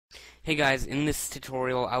Hey guys, in this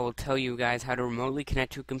tutorial I will tell you guys how to remotely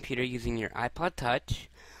connect to a computer using your iPod Touch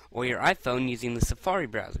or your iPhone using the Safari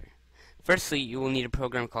browser. Firstly, you will need a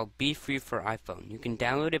program called Be Free for iPhone. You can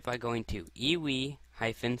download it by going to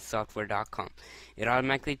ewe-software.com. It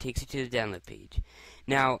automatically takes you to the download page.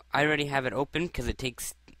 Now, I already have it open because it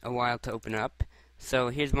takes a while to open up. So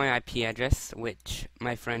here's my IP address, which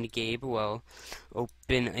my friend Gabe will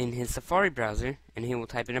open in his Safari browser, and he will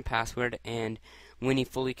type in a password, and when he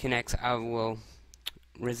fully connects, I will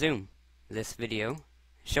resume this video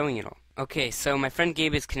showing it all. Okay, so my friend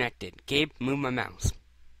Gabe is connected. Gabe, move my mouse.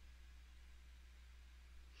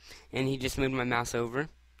 And he just moved my mouse over.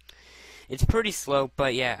 It's pretty slow,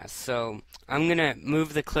 but yeah, so I'm gonna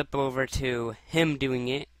move the clip over to him doing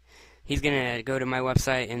it. He's gonna go to my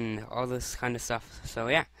website and all this kind of stuff, so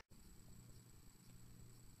yeah.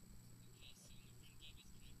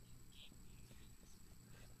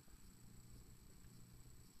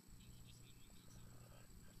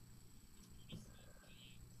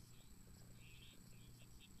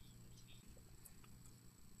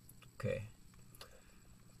 Okay.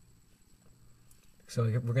 So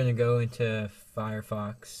we're gonna go into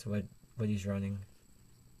Firefox, what he's running.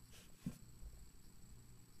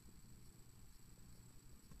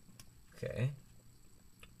 Okay.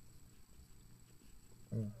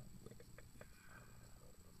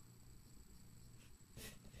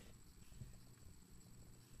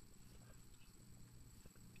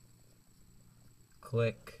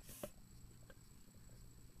 Click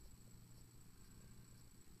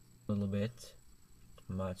a little bit.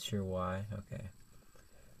 I'm not sure why. Okay.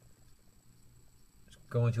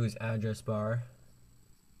 Go into his address bar.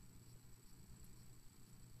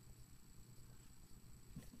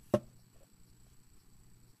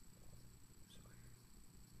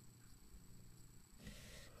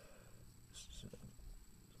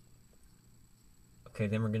 Okay,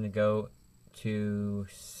 then we're gonna go to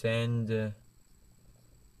send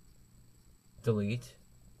delete,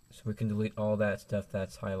 so we can delete all that stuff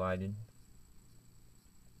that's highlighted.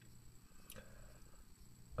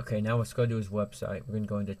 Okay, now let's go to his website. We're gonna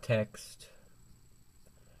go into text,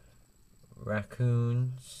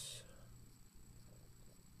 raccoons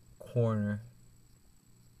corner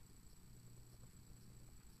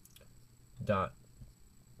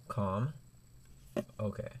 .com.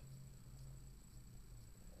 Okay.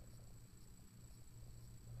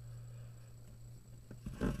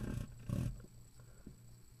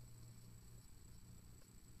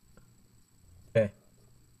 Okay,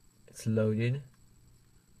 it's loaded.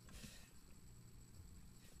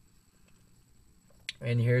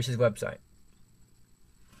 And here's his website.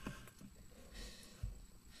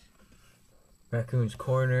 Raccoon's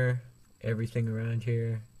Corner, everything around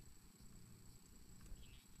here.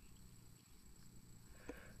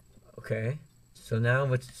 Okay, so now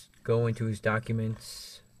let's go into his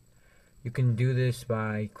documents. You can do this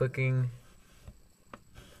by clicking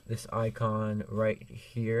this icon right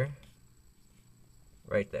here,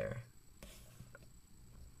 right there.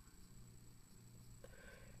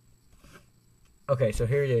 Okay, so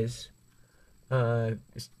here it is.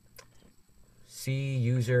 See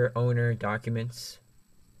user owner documents.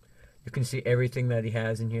 You can see everything that he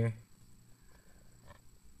has in here.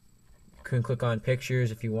 You can click on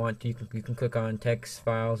pictures if you want to. You can click on text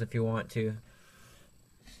files if you want to.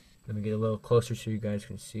 Let me get a little closer so you guys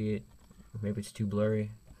can see it. Maybe it's too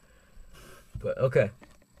blurry. But okay.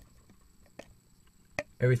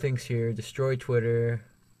 Everything's here. Destroy Twitter.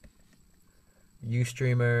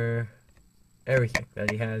 Ustreamer. Everything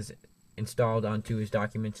that he has installed onto his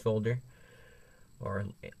documents folder or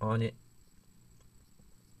on it.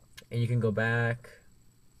 And you can go back.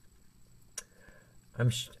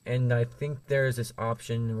 And I think there's this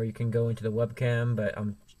option where you can go into the webcam, but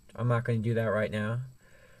I'm not going to do that right now.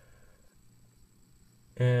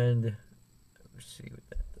 And let's see what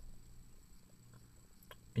that.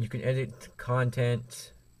 And you can edit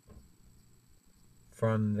content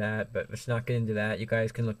from that, but let's not get into that. You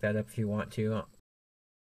guys can look that up if you want to.